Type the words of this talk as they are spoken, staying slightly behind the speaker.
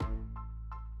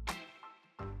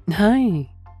Hi,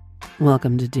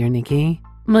 welcome to Dear Nikki.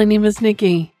 My name is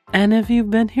Nikki, and if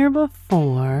you've been here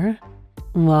before,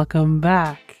 welcome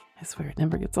back. I swear it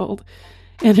never gets old.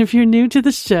 And if you're new to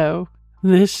the show,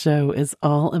 this show is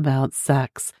all about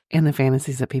sex and the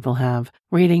fantasies that people have.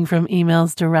 Reading from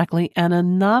emails directly and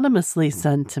anonymously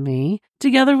sent to me,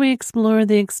 together we explore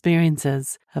the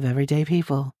experiences of everyday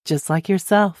people, just like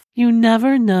yourself. You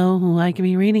never know who I could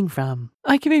be reading from.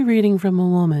 I could be reading from a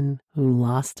woman who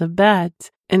lost a bet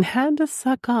and had to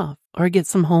suck off or get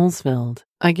some holes filled.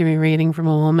 I could be reading from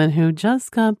a woman who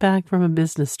just got back from a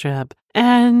business trip,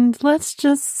 and let's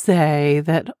just say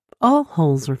that all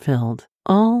holes were filled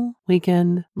all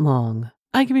weekend long.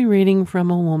 I could be reading from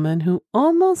a woman who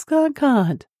almost got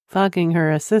caught fucking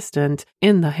her assistant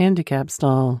in the handicap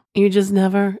stall. You just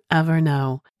never, ever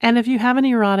know. And if you have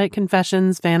any erotic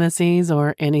confessions, fantasies,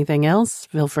 or anything else,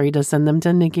 feel free to send them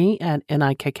to Nikki at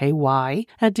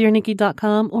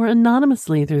nikky@dearnikki.com or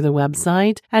anonymously through the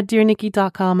website at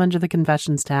dearnikki.com under the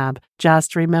confessions tab.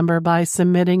 Just remember, by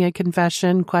submitting a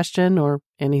confession, question, or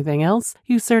anything else,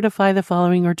 you certify the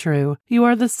following are true. You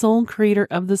are the sole creator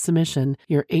of the submission.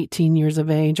 You're 18 years of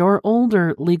age or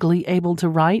older, legally able to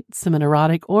write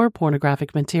semi-erotic or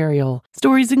pornographic material.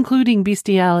 Stories including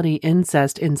bestiality,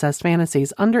 incest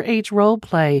fantasies, underage role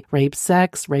play, rape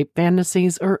sex, rape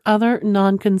fantasies, or other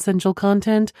non-consensual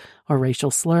content or racial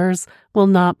slurs will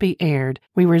not be aired.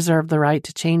 We reserve the right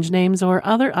to change names or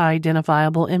other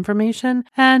identifiable information,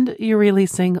 and you're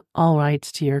releasing all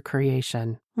rights to your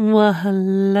creation. Well,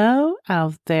 hello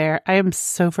out there. I am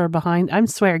so far behind. I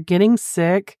swear, getting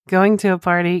sick, going to a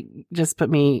party just put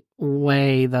me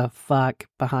way the fuck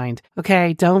behind.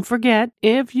 Okay, don't forget,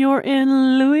 if you're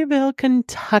in Louisville,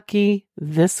 Kentucky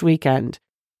this weekend,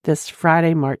 this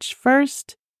Friday, March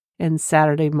 1st and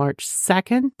Saturday, March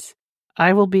 2nd,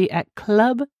 I will be at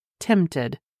Club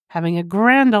Tempted, having a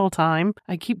grand old time.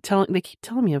 They keep telling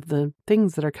me of the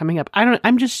things that are coming up.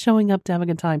 I'm just showing up to have a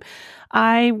good time.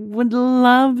 I would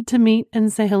love to meet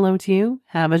and say hello to you,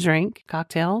 have a drink,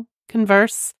 cocktail,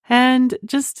 converse, and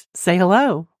just say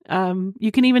hello.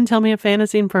 You can even tell me a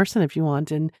fantasy in person if you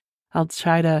want, and I'll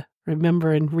try to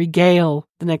remember and regale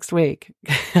the next week.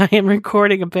 I am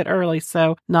recording a bit early,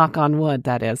 so knock on wood,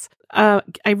 that is. I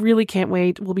really can't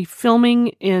wait. We'll be filming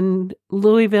in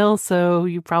Louisville, so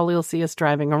you probably will see us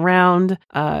driving around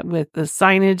with the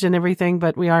signage and everything,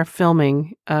 but we are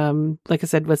filming, like I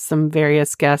said, with some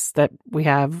various guests that we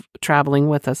have traveling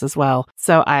with us as well.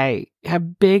 So I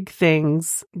have big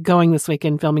things going this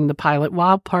weekend, filming the pilot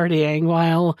while partying,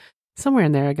 while somewhere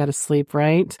in there I got to sleep,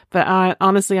 right? But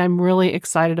honestly, I'm really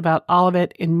excited about all of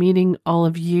it and meeting all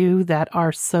of you that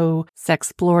are so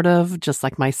sexplorative, just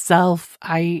like myself.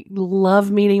 I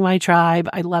love meeting my tribe.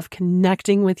 I love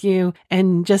connecting with you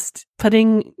and just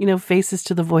putting, faces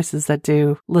to the voices that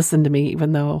do listen to me,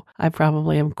 even though I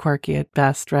probably am quirky at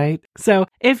best, right? So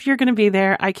if you're going to be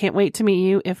there, I can't wait to meet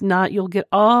you. If not, you'll get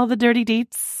all the dirty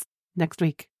deets next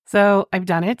week. So I've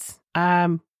done it.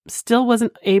 Still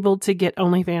wasn't able to get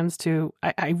OnlyFans to,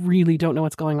 I really don't know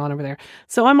what's going on over there.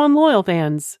 So I'm on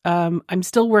LoyalFans. I'm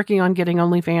still working on getting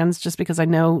OnlyFans just because I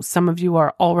know some of you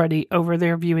are already over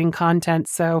there viewing content.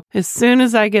 So as soon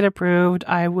as I get approved,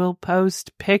 I will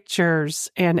post pictures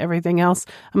and everything else.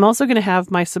 I'm also going to have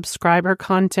my subscriber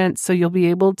content, so you'll be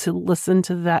able to listen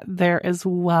to that there as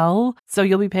well. So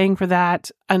you'll be paying for that.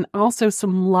 And also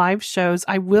some live shows.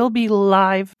 I will be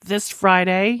live this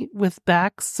Friday with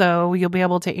Bex, so you'll be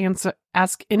able to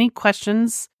ask any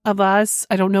questions of us.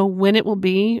 I don't know when it will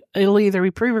be. It'll either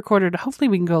be pre-recorded. Hopefully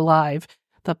we can go live.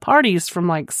 The party's from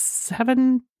like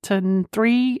 7 to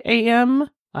 3 a.m.,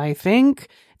 I think.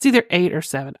 It's either 8 or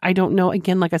 7. I don't know.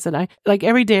 Again, like I said, I like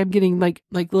every day I'm getting like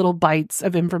little bites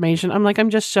of information. I'm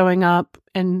just showing up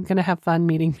and going to have fun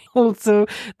meeting people. So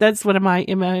that's what my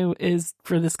MO is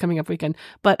for this coming up weekend.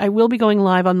 But I will be going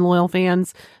live on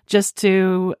LoyalFans just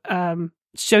to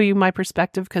show you my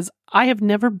perspective, because I have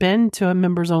never been to a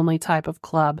members only type of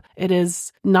club. It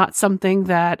is not something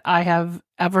that I have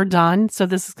ever done. So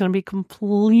this is going to be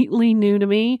completely new to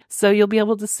me. So you'll be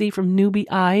able to see from newbie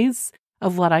eyes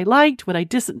of what I liked, what I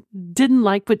didn't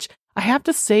like, which I have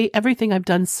to say, everything I've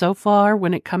done so far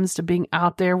when it comes to being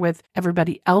out there with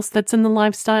everybody else that's in the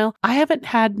lifestyle, I haven't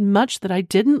had much that I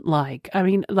didn't like. I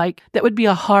mean, like, that would be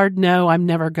a hard no, I'm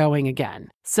never going again.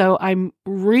 So I'm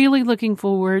really looking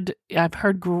forward. I've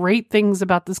heard great things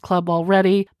about this club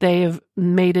already. They've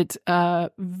made it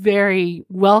very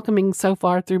welcoming so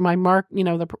far through my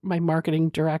my marketing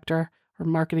director, her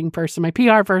marketing person, my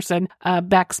PR person,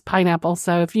 Bex Pineapple.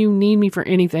 So if you need me for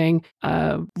anything,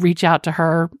 reach out to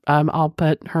her. I'll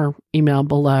put her email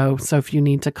below. So if you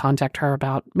need to contact her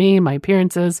about me, my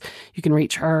appearances, you can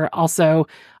reach her. Also,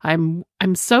 I'm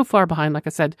so far behind. Like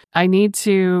I said, I need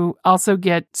to also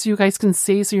get so you guys can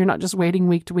see, so you're not just waiting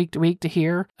week to week to week to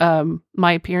hear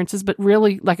my appearances. But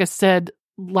really, like I said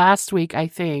last week, I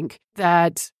think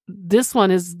that this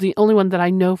one is the only one that I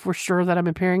know for sure that I'm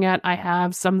appearing at. I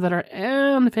have some that are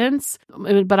on the fence,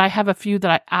 but I have a few that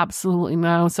I absolutely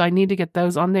know. So I need to get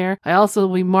those on there. I also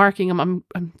will be marking them.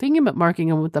 I'm thinking about marking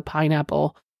them with the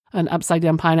pineapple, an upside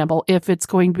down pineapple, if it's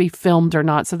going to be filmed or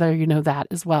not. So there you know that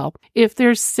as well. If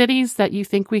there's cities that you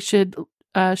think we should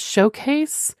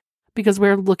showcase, because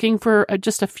we're looking for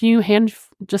just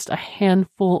a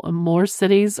handful of more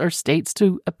cities or states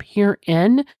to appear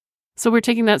in. So we're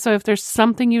taking that. So if there's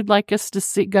something you'd like us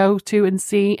to go to and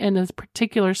see in a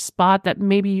particular spot that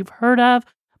maybe you've heard of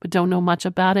but don't know much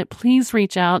about it, please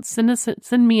reach out.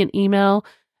 Send me an email,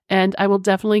 and I will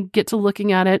definitely get to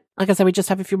looking at it. Like I said, we just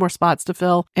have a few more spots to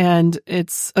fill, and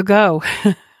it's a go.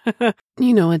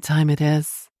 You know what time it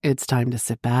is. It's time to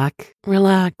sit back,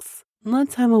 relax,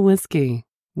 let's have a whiskey.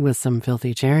 With some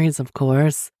filthy cherries, of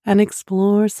course, and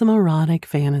explore some erotic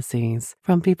fantasies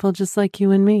from people just like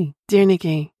you and me. Dear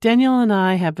Nikki, Danielle and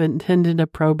I have attended a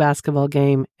pro basketball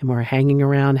game, and we're hanging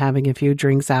around having a few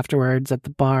drinks afterwards at the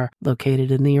bar located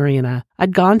in the arena.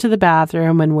 I'd gone to the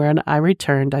bathroom, and when I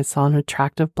returned, I saw an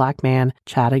attractive black man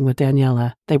chatting with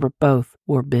Daniela. They both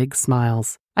wore big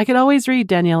smiles. I could always read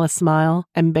Daniela's smile,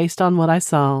 and based on what I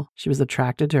saw, she was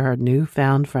attracted to her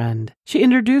newfound friend. She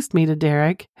introduced me to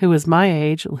Derek, who was my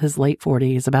age, his late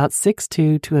 40s, about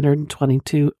 6'2",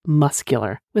 222,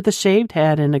 muscular, with a shaved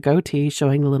head and a goatee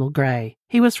showing a little gray.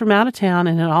 He was from out of town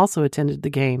and had also attended the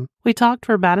game. We talked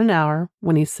for about an hour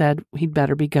when he said he'd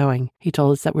better be going. He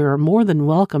told us that we were more than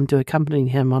welcome to accompany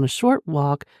him on a short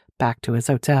walk back to his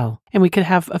hotel, and we could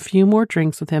have a few more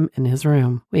drinks with him in his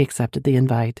room. We accepted the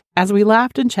invite. As we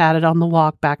laughed and chatted on the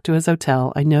walk back to his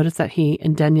hotel, I noticed that he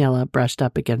and Daniela brushed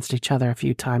up against each other a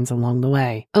few times along the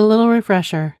way. A little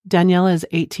refresher, Daniela is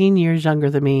 18 years younger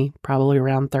than me, probably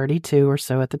around 32 or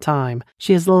so at the time.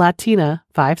 She is Latina,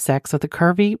 5'6", with a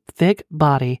curvy, thick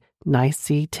body, nice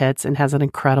C tits, and has an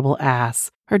incredible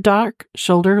ass. Her dark,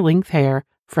 shoulder-length hair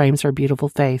frames her beautiful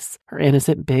face, her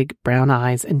innocent big brown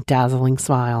eyes, and dazzling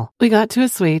smile. We got to a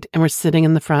suite and were sitting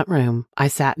in the front room. I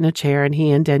sat in a chair and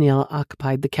he and Daniela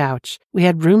occupied the couch. We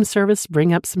had room service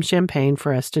bring up some champagne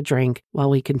for us to drink while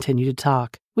we continued to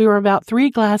talk. We were about 3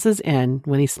 glasses in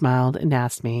when he smiled and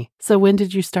asked me, "So when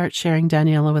did you start sharing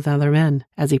Daniela with other men?"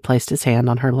 as he placed his hand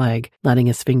on her leg, letting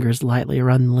his fingers lightly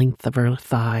run the length of her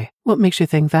thigh. "What makes you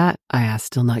think that?" I asked,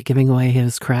 still not giving away he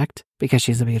was correct. "Because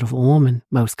she's a beautiful woman.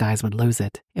 Most guys would lose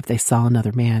it if they saw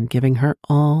another man giving her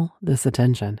all this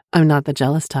attention. I'm not the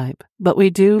jealous type, but we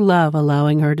do love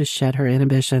allowing her to shed her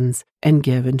inhibitions and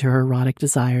give into her erotic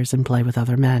desires and play with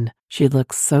other men. She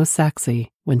looks so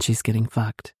sexy when she's getting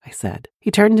fucked," I said.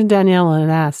 He turned to Daniela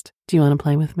and asked, "Do you want to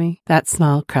play with me?" That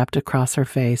smile crept across her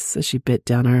face as she bit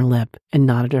down on her lip and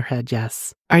nodded her head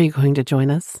yes. "Are you going to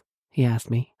join us?" he asked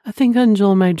me. "I think I'll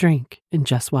enjoy my drink and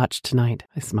just watch tonight,"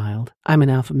 I smiled. "I'm an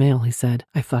alpha male," he said.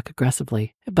 "I fuck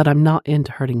aggressively, but I'm not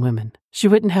into hurting women." "She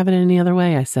wouldn't have it any other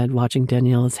way," I said, watching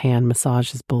Daniela's hand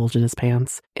massage his bulge in his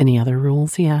pants. "Any other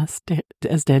rules?" he asked,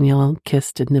 as Daniela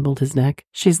kissed and nibbled his neck.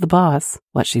 "She's the boss.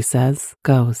 What she says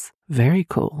goes." "Very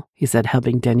cool," he said,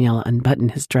 helping Daniela unbutton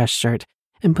his dress shirt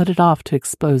and put it off to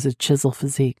expose a chisel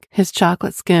physique. His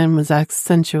chocolate skin was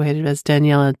accentuated as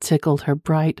Daniela tickled her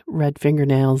bright red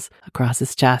fingernails across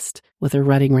his chest, with her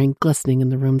wedding ring glistening in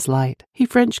the room's light. He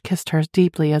French kissed her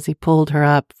deeply as he pulled her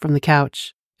up from the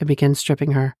couch and began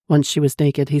stripping her. Once she was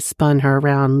naked, he spun her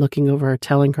around, looking over her,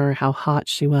 telling her how hot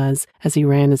she was as he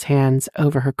ran his hands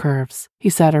over her curves.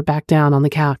 He sat her back down on the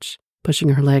couch, pushing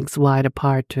her legs wide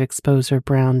apart to expose her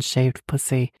brown, shaved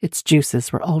pussy. Its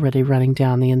juices were already running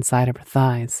down the inside of her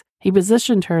thighs. He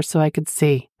positioned her so I could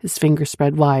see, his fingers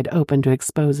spread wide open to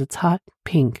expose its hot,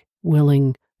 pink,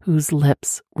 willing, whose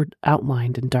lips were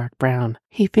outlined in dark brown.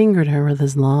 He fingered her with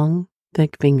his long,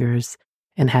 thick fingers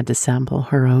and had to sample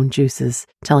her own juices,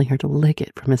 telling her to lick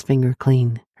it from his finger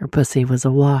clean. Her pussy was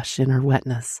awash in her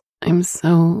wetness. "I'm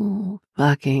so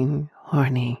fucking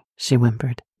horny," she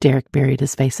whimpered. Derek buried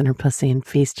his face in her pussy and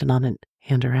feasted on it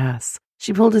and her ass.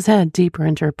 She pulled his head deeper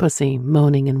into her pussy,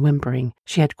 moaning and whimpering.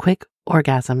 She had quick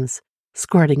orgasms,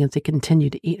 squirting as he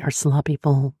continued to eat her sloppy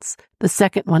folds. The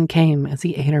second one came as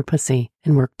he ate her pussy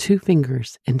and worked 2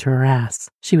 fingers into her ass.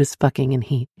 She was fucking in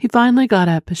heat. He finally got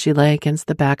up as she lay against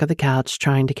the back of the couch,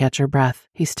 trying to catch her breath.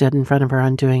 He stood in front of her,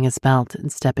 undoing his belt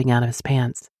and stepping out of his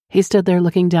pants. He stood there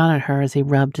looking down at her as he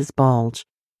rubbed his bulge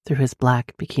through his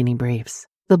black bikini briefs.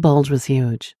 The bulge was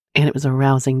huge, and it was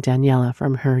arousing Daniela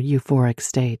from her euphoric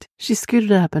state. She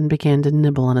scooted up and began to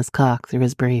nibble on his cock through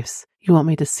his briefs. You want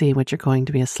me to see what you're going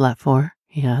to be a slut for?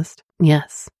 He asked.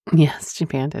 Yes, she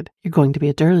panted. You're going to be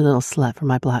a dirty little slut for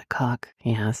my black cock,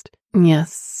 he asked.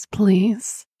 Yes,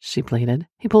 please, she pleaded.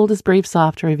 He pulled his briefs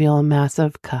off to reveal a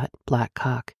massive cut black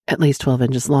cock, at least 12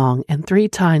 inches long and 3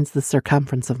 times the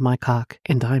circumference of my cock,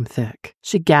 and I'm thick.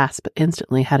 She gasped but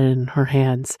instantly had it in her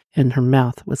hands, and her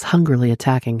mouth was hungrily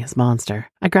attacking his monster.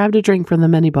 I grabbed a drink from the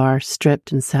minibar,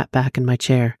 stripped, and sat back in my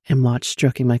chair and watched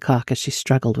stroking my cock as she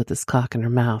struggled with this cock in her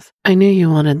mouth. I knew you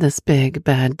wanted this big,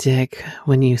 bad dick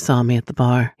when you saw me at the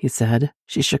bar, he said.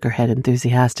 She shook her head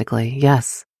enthusiastically.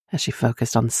 Yes, as she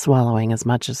focused on swallowing as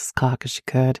much of his cock as she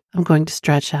could. I'm going to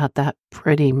stretch out that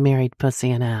pretty married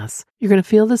pussy and ass. You're going to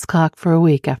feel this cock for a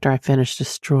week after I finish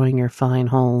destroying your fine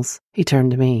holes. He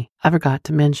turned to me. I forgot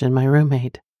to mention my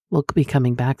roommate will be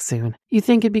coming back soon. You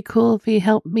think it'd be cool if he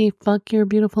helped me fuck your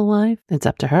beautiful wife? It's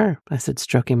up to her, I said,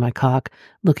 stroking my cock,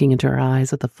 looking into her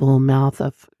eyes with a full mouth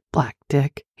of black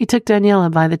dick. He took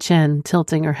Daniela by the chin,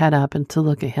 tilting her head up and to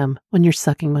look at him. When you're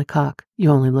sucking my cock, you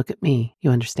only look at me.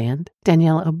 You understand?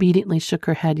 Daniela obediently shook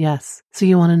her head yes. So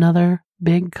you want another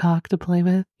big cock to play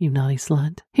with, you naughty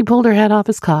slut? He pulled her head off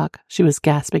his cock. She was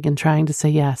gasping and trying to say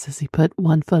yes as he put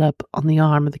one foot up on the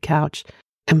arm of the couch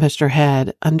and pushed her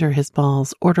head under his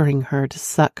balls, ordering her to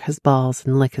suck his balls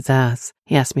and lick his ass.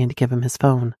 He asked me to give him his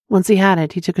phone. Once he had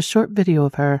it, he took a short video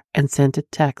of her and sent a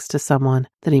text to someone.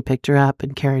 Then he picked her up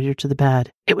and carried her to the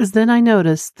bed. It was then I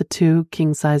noticed the 2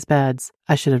 king-size beds.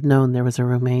 I should have known there was a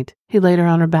roommate. He laid her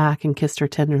on her back and kissed her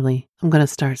tenderly. I'm going to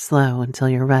start slow until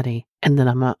you're ready, and then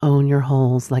I'm going to own your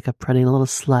holes like a pretty little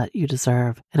slut you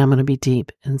deserve, and I'm going to be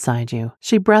deep inside you.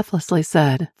 She breathlessly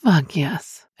said, fuck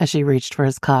yes, as she reached for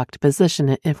his cock to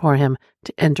position it for him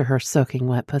to enter her soaking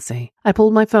wet pussy. I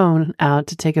pulled my phone out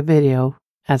to take a video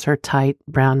as her tight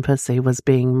brown pussy was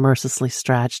being mercilessly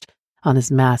stretched on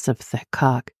his massive, thick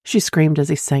cock. She screamed as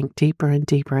he sank deeper and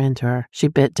deeper into her. She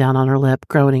bit down on her lip,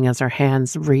 groaning as her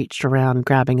hands reached around,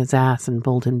 grabbing his ass and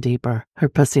pulled him deeper. Her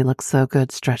pussy looked so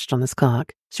good stretched on his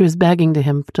cock. She was begging to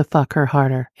him to fuck her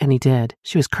harder, and he did.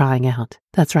 She was crying out,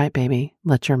 That's right, baby.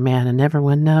 Let your man and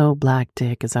everyone know Black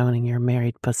Dick is owning your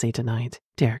married pussy tonight,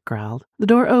 Derek growled. The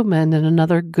door opened and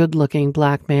another good-looking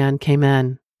black man came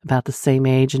in. About the same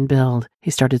age and build. He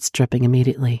started stripping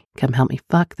immediately. Come help me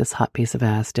fuck this hot piece of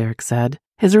ass, Derek said.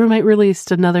 His roommate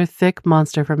released another thick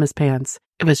monster from his pants.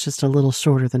 It was just a little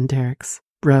shorter than Derek's.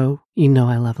 Bro, you know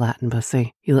I love Latin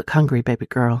pussy. You look hungry, baby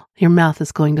girl. Your mouth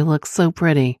is going to look so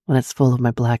pretty when it's full of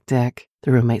my black dick,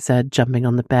 the roommate said, jumping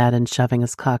on the bed and shoving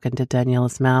his cock into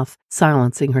Daniela's mouth,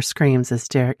 silencing her screams as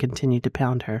Derek continued to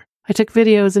pound her. I took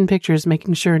videos and pictures,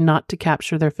 making sure not to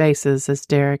capture their faces as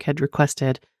Derek had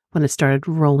requested. When it started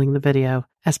rolling the video,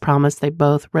 as promised, they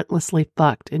both relentlessly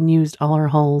fucked and used all her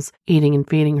holes, eating and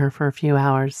feeding her for a few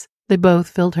hours. They both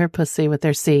filled her pussy with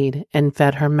their seed and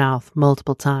fed her mouth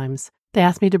multiple times. They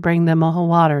asked me to bring them all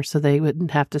water so they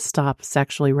wouldn't have to stop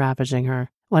sexually ravaging her.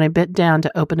 When I bent down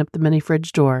to open up the mini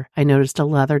fridge door, I noticed a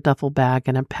leather duffel bag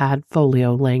and a pad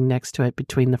folio laying next to it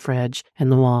between the fridge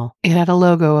and the wall. It had a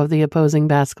logo of the opposing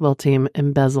basketball team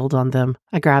embezzled on them.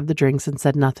 I grabbed the drinks and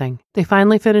said nothing. They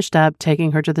finally finished up,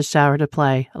 taking her to the shower to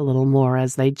play a little more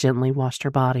as they gently washed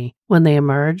her body. When they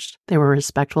emerged, they were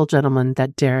respectful gentlemen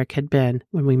that Derek had been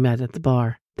when we met at the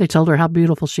bar. They told her how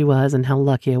beautiful she was and how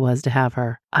lucky I was to have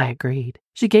her. I agreed.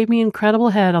 She gave me incredible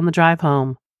head on the drive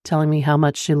home, telling me how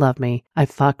much she loved me. I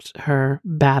fucked her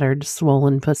battered,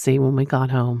 swollen pussy when we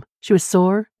got home. She was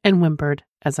sore and whimpered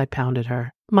as I pounded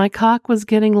her. My cock was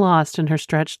getting lost in her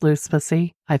stretched loose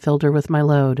pussy. I filled her with my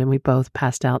load and we both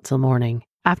passed out till morning.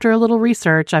 After a little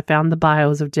research, I found the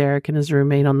bios of Derek and his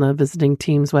roommate on the visiting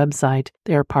team's website.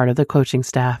 They are part of the coaching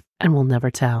staff and will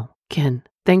never tell. Ken,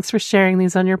 thanks for sharing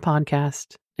these on your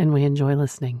podcast, and we enjoy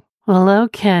listening. Well, hello,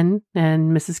 Ken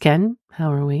and Mrs. Ken.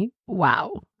 How are we?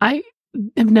 Wow. I've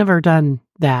never done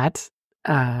that.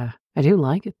 I do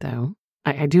like it, though.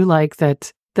 I do like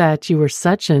that you were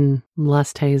such in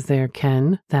lust haze there,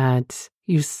 Ken, that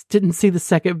you didn't see the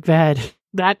second bed.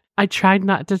 That I tried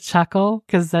not to chuckle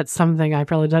because that's something I've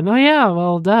probably done. Oh, yeah,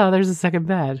 well, duh, there's a second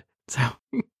bed. So,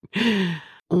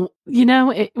 you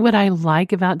know, what I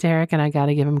like about Derek, and I got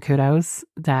to give him kudos,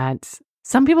 that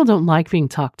some people don't like being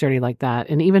talked dirty like that.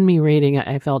 And even me reading it,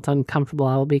 I felt uncomfortable.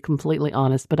 I will be completely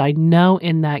honest. But I know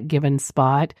in that given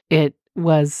spot, it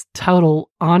was total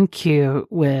on cue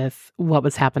with what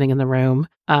was happening in the room.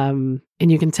 And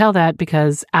you can tell that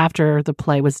because after the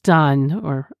play was done,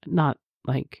 or not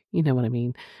like, you know what I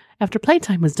mean. After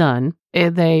playtime was done,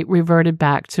 they reverted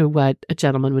back to what a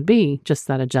gentleman would be, just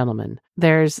that a gentleman.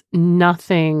 There's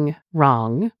nothing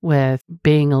wrong with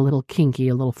being a little kinky,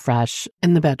 a little fresh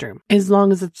in the bedroom, as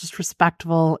long as it's just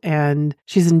respectful and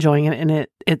she's enjoying it. And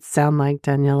it sounded like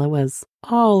Daniela was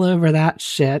all over that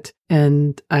shit,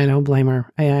 and I don't blame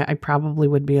her. I probably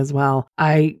would be as well.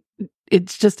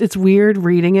 It's weird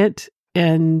reading it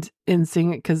and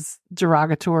seeing it because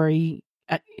derogatory.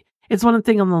 It's one of the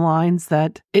things on the lines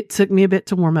that it took me a bit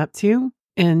to warm up to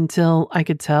until I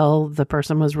could tell the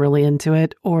person was really into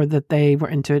it or that they were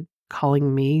into it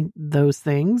calling me those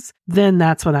things. Then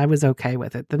that's when I was okay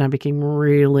with it. Then I became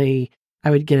I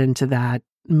would get into that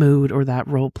mood or that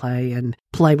role play and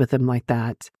play with them like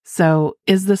that. So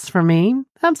is this for me?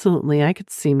 Absolutely. I could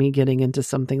see me getting into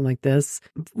something like this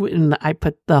when I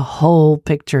put the whole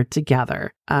picture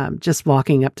together. Just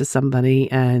walking up to somebody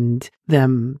and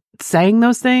them saying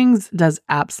those things does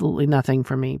absolutely nothing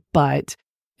for me. But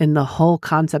in the whole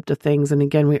concept of things, and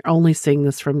again, we're only seeing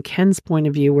this from Ken's point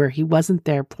of view where he wasn't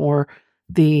there for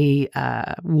the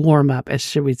warm up, as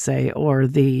should we say, or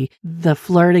the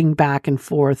flirting back and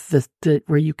forth,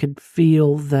 where you could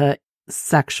feel the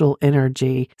sexual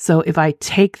energy. So if I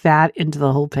take that into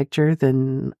the whole picture,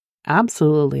 then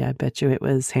absolutely, I bet you it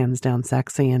was hands down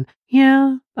sexy. And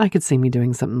yeah, I could see me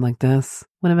doing something like this.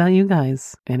 What about you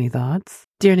guys? Any thoughts?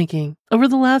 Dear Nikki, over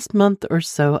the last month or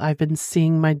so, I've been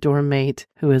seeing my dorm mate,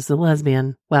 who is a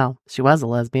lesbian. Well, she was a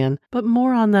lesbian, but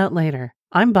more on that later.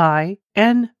 I'm bi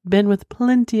and been with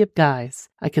plenty of guys.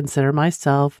 I consider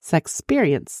myself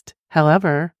sex-experienced.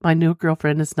 However, my new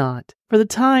girlfriend is not. For the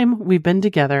time we've been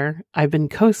together, I've been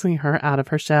coaxing her out of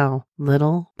her shell,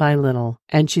 little by little,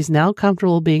 and she's now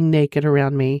comfortable being naked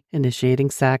around me, initiating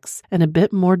sex, and a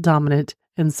bit more dominant,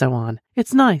 and so on.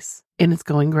 It's nice, and it's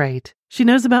going great. She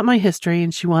knows about my history,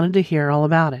 and she wanted to hear all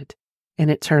about it. And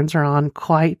it turns her on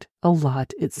quite a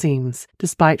lot, it seems,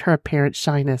 despite her apparent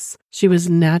shyness. She was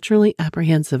naturally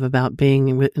apprehensive about being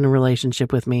in a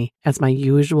relationship with me, as my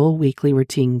usual weekly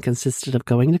routine consisted of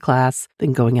going to class,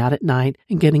 then going out at night,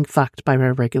 and getting fucked by my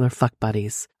regular fuck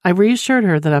buddies. I reassured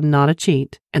her that I'm not a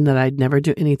cheat, and that I'd never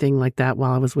do anything like that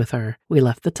while I was with her. We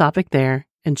left the topic there,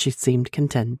 and she seemed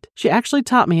content. She actually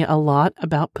taught me a lot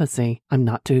about pussy. I'm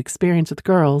not too experienced with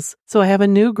girls, so I have a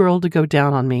new girl to go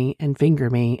down on me and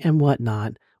finger me and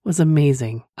whatnot. Was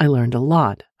amazing. I learned a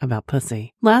lot about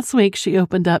pussy. Last week, she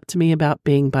opened up to me about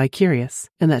being bi-curious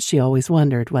and that she always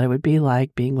wondered what it would be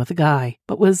like being with a guy,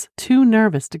 but was too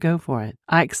nervous to go for it.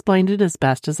 I explained it as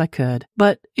best as I could,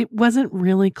 but it wasn't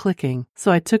really clicking,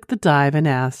 so I took the dive and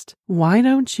asked, why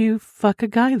don't you fuck a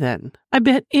guy then? I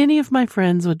bet any of my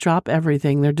friends would drop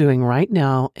everything they're doing right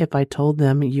now if I told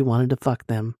them you wanted to fuck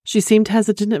them. She seemed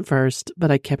hesitant at first, but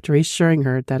I kept reassuring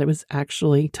her that it was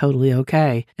actually totally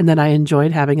okay and that I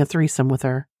enjoyed having a threesome with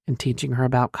her and teaching her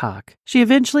about cock. She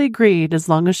eventually agreed as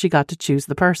long as she got to choose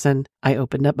the person. I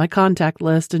opened up my contact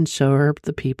list and showed her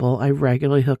the people I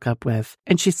regularly hook up with,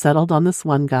 and she settled on this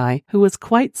one guy who was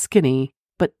quite skinny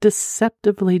but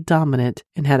deceptively dominant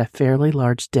and had a fairly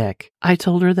large dick. I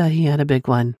told her that he had a big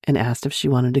one and asked if she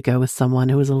wanted to go with someone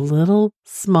who was a little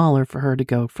smaller for her to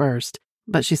go first,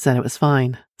 but she said it was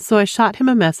fine. So I shot him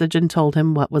a message and told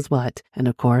him what was what, and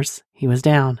of course, he was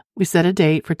down. We set a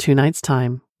date for 2 nights'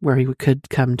 time where he could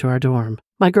come to our dorm.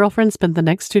 My girlfriend spent the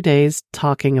next 2 days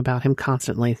talking about him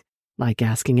constantly, like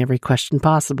asking every question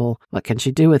possible. What can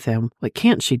she do with him? What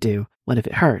can't she do? What if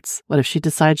it hurts? What if she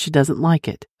decides she doesn't like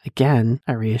it? Again,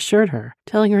 I reassured her,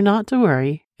 telling her not to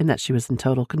worry and that she was in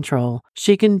total control.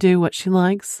 She can do what she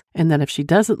likes, and that if she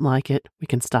doesn't like it, we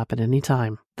can stop at any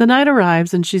time. The night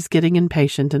arrives and she's getting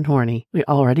impatient and horny. We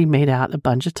already made out a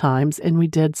bunch of times and we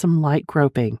did some light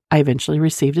groping. I eventually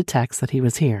received a text that he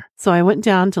was here. So I went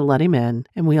down to let him in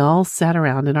and we all sat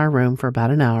around in our room for about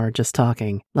an hour just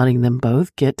talking, letting them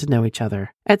both get to know each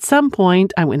other. At some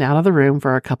point, I went out of the room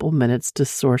for a couple minutes to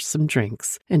source some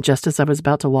drinks, and just as I was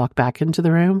about to walk back into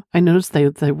the room, I noticed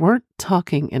they weren't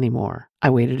talking anymore. I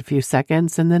waited a few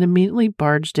seconds and then immediately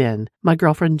barged in, my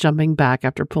girlfriend jumping back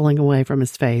after pulling away from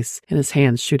his face and his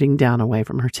hands shooting down away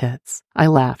from her tits. I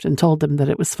laughed and told them that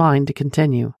it was fine to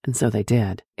continue, and so they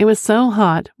did. It was so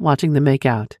hot watching them make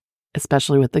out,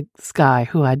 especially with this guy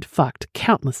who I'd fucked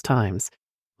countless times.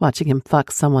 Watching him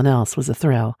fuck someone else was a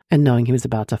thrill, and knowing he was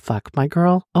about to fuck my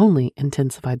girl only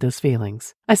intensified those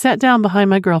feelings. I sat down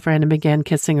behind my girlfriend and began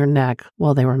kissing her neck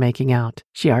while they were making out.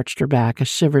 She arched her back as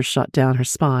shivers shot down her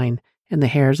spine, and the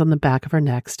hairs on the back of her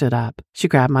neck stood up. She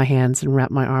grabbed my hands and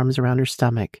wrapped my arms around her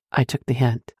stomach. I took the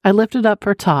hint. I lifted up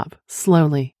her top,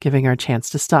 slowly, giving her a chance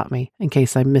to stop me in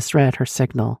case I misread her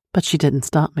signal. but she didn't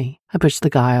stop me. I pushed the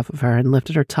guy off of her and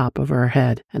lifted her top over her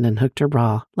head and unhooked her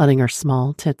bra, letting her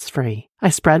small tits free. I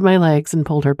spread my legs and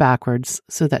pulled her backwards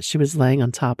so that she was laying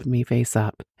on top of me face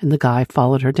up, and the guy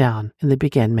followed her down, and they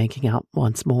began making out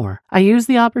once more. I used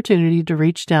the opportunity to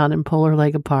reach down and pull her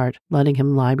leg apart, letting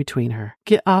him lie between her.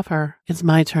 "Get off her. It's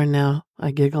my turn now,"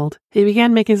 I giggled. He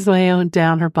began making his way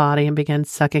down her body and began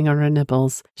sucking on her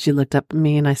nipples. She looked up at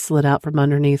me and I slid out from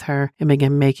underneath her and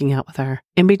began making out with her.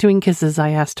 In between kisses, I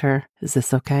asked her, "Is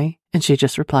this okay?" And she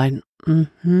just replied,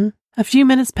 "Mm-hmm." A few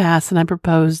minutes passed and I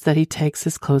proposed that he takes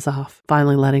his clothes off,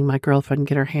 finally letting my girlfriend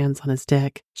get her hands on his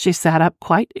dick. She sat up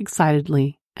quite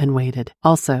excitedly and waited.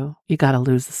 "Also, you gotta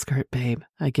lose the skirt, babe,"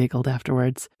 I giggled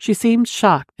afterwards. She seemed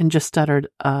shocked and just stuttered,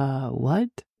 what?"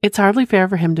 "It's hardly fair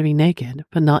for him to be naked,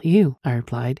 but not you," I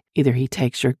replied. "Either he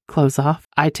takes your clothes off,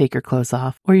 I take your clothes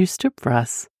off, or you strip for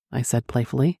us," I said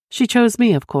playfully. She chose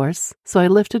me, of course, so I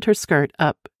lifted her skirt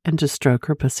up and just stroked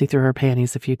her pussy through her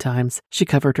panties a few times. She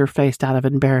covered her face out of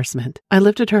embarrassment. I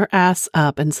lifted her ass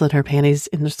up and slid her panties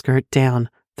in the skirt down,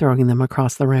 throwing them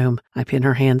across the room. I pinned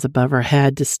her hands above her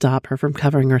head to stop her from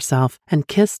covering herself and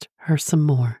kissed her some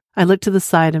more. I looked to the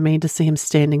side of me to see him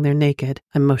standing there naked.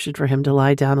 I motioned for him to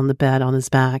lie down on the bed on his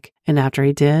back, and after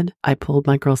he did, I pulled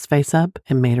my girl's face up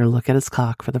and made her look at his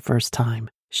cock for the first time.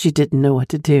 She didn't know what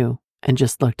to do and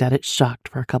just looked at it shocked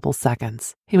for a couple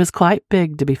seconds. He was quite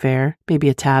big, to be fair, maybe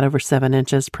a tad over 7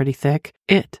 inches, pretty thick.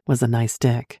 It was a nice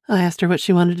dick. I asked her what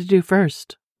she wanted to do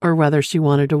first, or whether she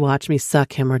wanted to watch me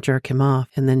suck him or jerk him off,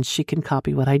 and then she can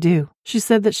copy what I do. She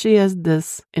said that she has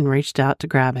this and reached out to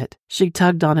grab it. She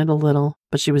tugged on it a little,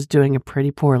 but she was doing it pretty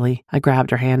poorly. I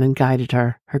grabbed her hand and guided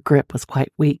her. Her grip was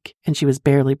quite weak, and she was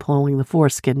barely pulling the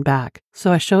foreskin back,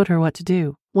 so I showed her what to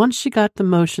do. Once she got the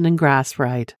motion and grasp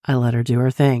right, I let her do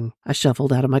her thing. I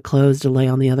shuffled out of my clothes to lay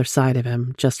on the other side of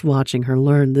him. Just watching her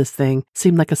learn this thing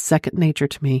seemed like a second nature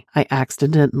to me. I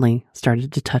accidentally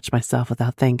started to touch myself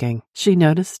without thinking. She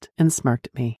noticed and smirked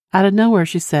at me. Out of nowhere,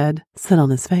 she said, "Sit on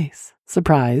his face."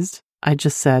 Surprised, I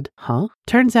just said, "Huh?"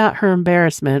 Turns out her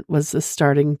embarrassment was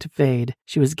starting to fade.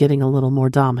 She was getting a little more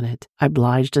dominant. I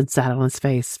obliged and sat on his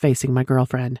face, facing my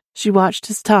girlfriend. She watched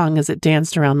his tongue as it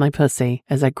danced around my pussy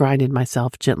as I grinded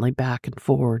myself gently back and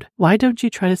forward. "Why don't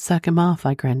you try to suck him off?"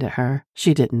 I grinned at her.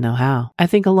 She didn't know how. I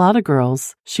think a lot of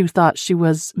girls, she thought she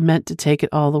was meant to take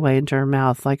it all the way into her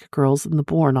mouth like girls in the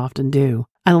porn often do.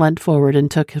 I leaned forward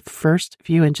and took the first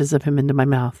few inches of him into my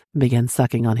mouth and began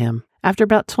sucking on him. After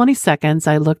about 20 seconds,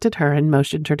 I looked at her and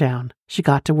motioned her down. She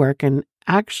got to work and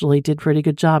actually did a pretty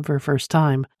good job for her first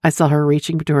time. I saw her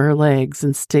reaching to her legs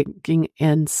and sticking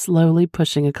in, slowly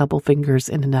pushing a couple fingers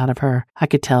in and out of her. I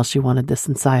could tell she wanted this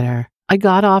inside her. I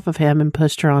got off of him and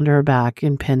pushed her onto her back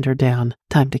and pinned her down.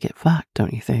 "Time to get fucked,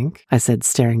 don't you think?" I said,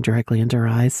 staring directly into her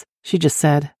eyes. She just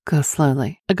said, "Go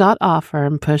slowly." I got off her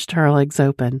and pushed her legs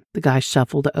open. The guy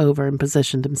shuffled over and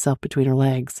positioned himself between her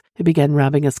legs. He began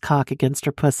rubbing his cock against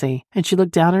her pussy, and she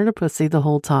looked down at her pussy the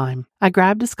whole time. I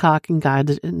grabbed his cock and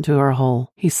guided it into her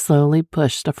hole. He slowly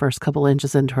pushed the first couple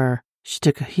inches into her. She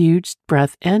took a huge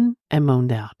breath in and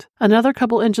moaned out. Another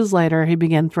couple inches later, he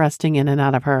began thrusting in and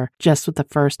out of her, just with the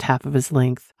first half of his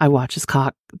length. I watched his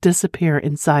cock disappear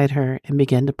inside her and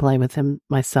began to play with him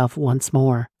myself once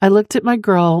more. I looked at my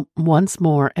girl once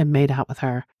more and made out with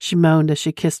her. She moaned as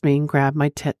she kissed me and grabbed my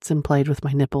tits and played with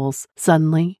my nipples.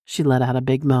 Suddenly, she let out a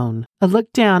big moan. I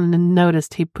looked down and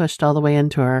noticed he pushed all the way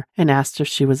into her and asked if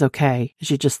she was okay.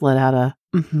 She just let out a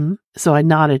 "mm-hmm." So I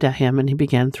nodded at him and he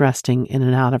began thrusting in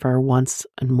and out of her once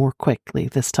and more quickly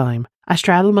this time. I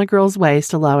straddled my girl's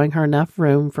waist, allowing her enough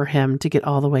room for him to get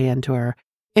all the way into her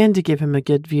and to give him a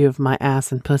good view of my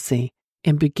ass and pussy,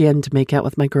 and began to make out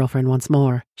with my girlfriend once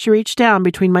more. She reached down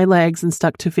between my legs and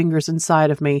stuck 2 fingers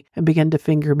inside of me and began to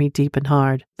finger me deep and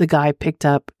hard. The guy picked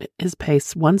up his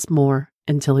pace once more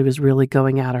until he was really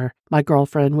going at her. My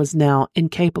girlfriend was now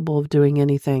incapable of doing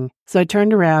anything, so I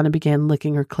turned around and began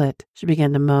licking her clit. She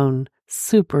began to moan,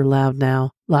 super loud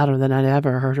now, louder than I'd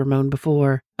ever heard her moan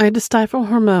before. I had to stifle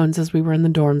her moans as we were in the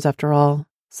dorms after all,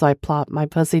 so I plopped my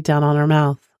pussy down on her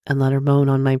mouth and let her moan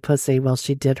on my pussy while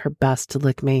she did her best to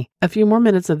lick me. A few more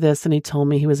minutes of this and he told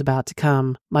me he was about to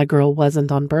come. My girl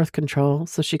wasn't on birth control,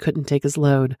 so she couldn't take his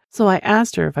load. So I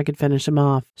asked her if I could finish him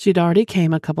off. She'd already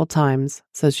came a couple times,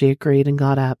 so she agreed and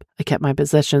got up. I kept my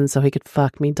position so he could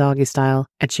fuck me doggy style,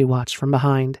 and she watched from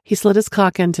behind. He slid his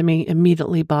cock into me,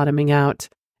 immediately bottoming out,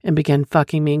 and began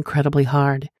fucking me incredibly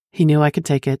hard. He knew I could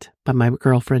take it, but my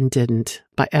girlfriend didn't.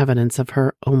 By evidence of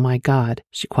her, "Oh my God,"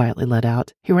 she quietly let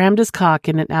out. He rammed his cock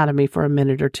in and out of me for a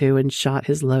minute or two and shot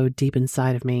his load deep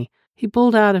inside of me. He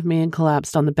pulled out of me and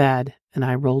collapsed on the bed, and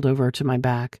I rolled over to my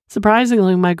back.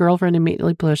 Surprisingly, my girlfriend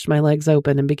immediately pushed my legs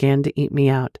open and began to eat me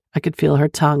out. I could feel her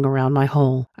tongue around my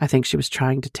hole. I think she was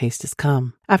trying to taste his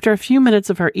cum. After a few minutes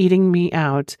of her eating me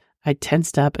out, I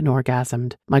tensed up and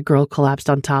orgasmed. My girl collapsed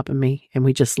on top of me, and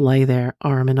we just lay there,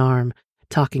 arm in arm,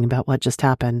 talking about what just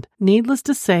happened. Needless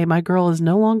to say, my girl is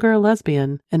no longer a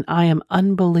lesbian, and I am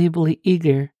unbelievably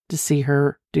eager to see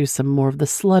her do some more of the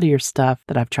sluttier stuff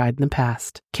that I've tried in the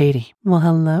past. Katie. Well,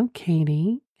 hello,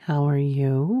 Katie. How are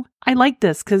you? I like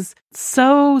this because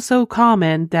so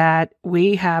common that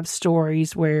we have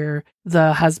stories where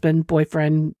the husband,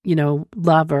 boyfriend,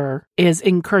 lover is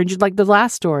encouraged. Like the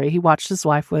last story, he watched his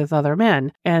wife with other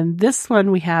men. And this one,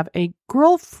 we have a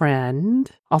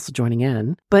girlfriend also joining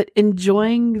in, but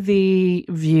enjoying the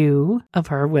view of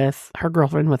her with her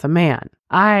girlfriend with a man.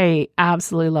 I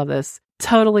absolutely love this.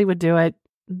 Totally would do it.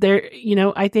 There,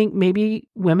 I think maybe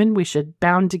women, we should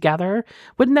bound together.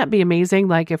 Wouldn't that be amazing?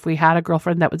 Like if we had a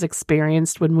girlfriend that was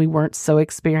experienced when we weren't so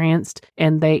experienced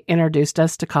and they introduced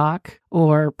us to cock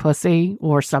or pussy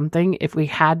or something, if we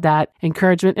had that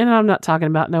encouragement. And I'm not talking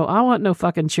about, I want no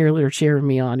fucking cheerleader cheering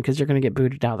me on because you're going to get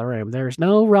booted out of the room. There's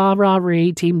no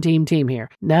rah-rah-ree, team here.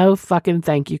 No fucking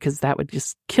thank you, because that would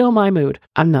just kill my mood.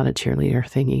 I'm not a cheerleader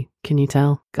thingy. Can you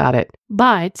tell? Got it.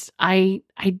 But I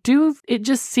do, it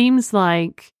just seems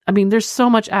like, there's so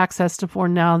much access to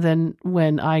porn now than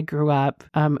when I grew up,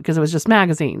 because it was just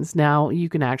magazines. Now you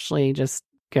can actually just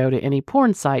go to any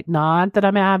porn site. Not that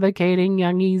I'm advocating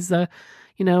youngies,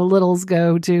 littles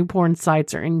go to porn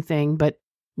sites or anything, but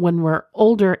when we're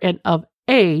older and of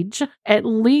age, at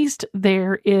least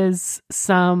there is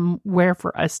somewhere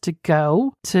for us to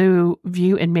go to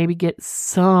view and maybe get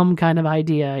some kind of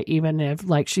idea, even if,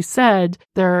 like she said,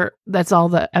 that's all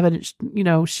the evidence,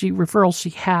 referral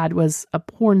she had was a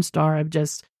porn star of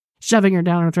just shoving her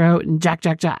down her throat and jack,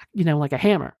 like a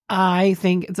hammer. I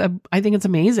think it's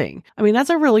amazing.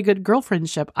 That's a really good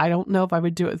girlfriendship. I don't know if I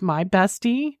would do it with my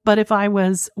bestie, but if I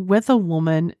was with a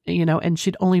woman, and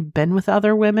she'd only been with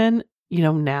other women,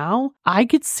 now I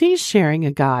could see sharing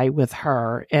a guy with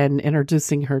her and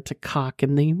introducing her to cock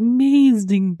and the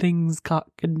amazing things cock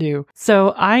can do.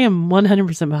 So I am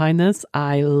 100% behind this.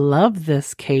 I love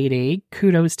this, Katie.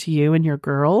 Kudos to you and your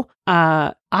girl.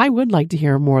 I would like to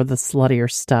hear more of the sluttier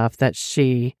stuff that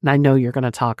I know you're going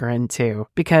to talk her into,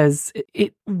 because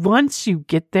once you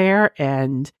get there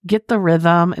and get the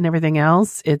rhythm and everything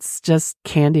else, it's just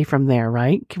candy from there,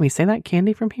 right? Can we say that?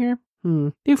 Candy from here?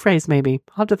 New phrase maybe.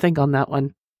 I'll have to think on that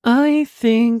one. I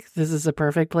think this is a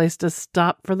perfect place to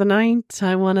stop for the night.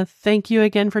 I want to thank you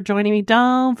again for joining me.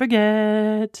 Don't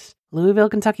forget, Louisville,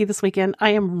 Kentucky this weekend. I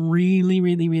am really,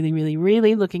 really, really, really,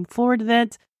 really looking forward to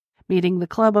that. Meeting the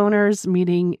club owners,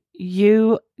 meeting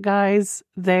you guys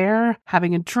there,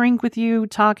 having a drink with you,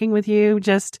 talking with you,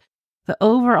 just the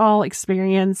overall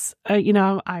experience.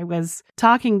 I was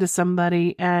talking to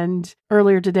somebody and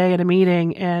earlier today at a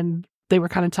meeting, and they were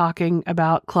kind of talking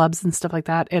about clubs and stuff like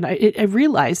that. And I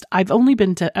realized I've only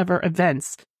been to ever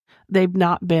events. They've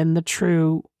not been the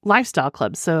true lifestyle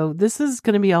clubs. So this is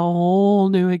going to be a whole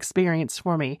new experience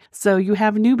for me. So you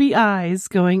have newbie eyes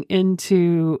going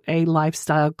into a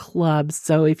lifestyle club.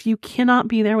 So if you cannot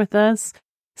be there with us,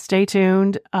 stay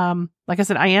tuned. Like I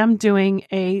said, I am doing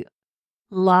a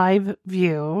live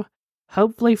view,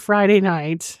 hopefully Friday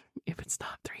night, if it's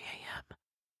not 3 a.m.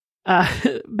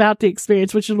 About the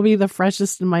experience, which will be the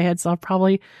freshest in my head. So I'll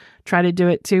probably try to do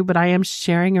it too, but I am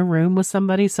sharing a room with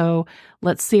somebody. So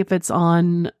let's see if it's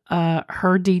on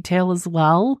her detail as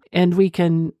well. And we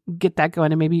can get that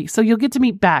going. And so you'll get to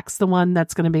meet Bax, the one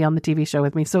that's going to be on the TV show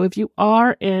with me. So if you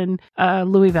are in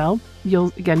Louisville,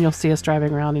 you'll see us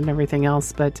driving around and everything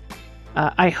else. But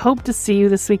I hope to see you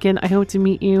this weekend. I hope to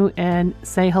meet you and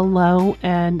say hello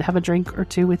and have a drink or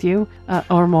two with you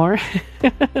or more.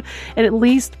 And at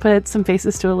least put some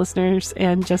faces to our listeners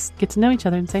and just get to know each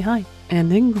other and say hi.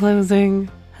 And in closing,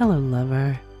 hello,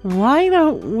 lover. Why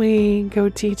don't we go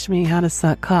teach me how to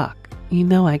suck cock?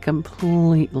 I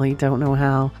completely don't know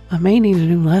how. I may need a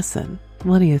new lesson.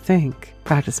 What do you think?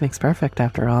 Practice makes perfect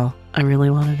after all. I really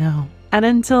want to know. And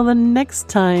until the next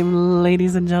time,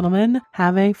 ladies and gentlemen,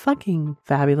 have a fucking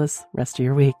fabulous rest of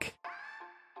your week.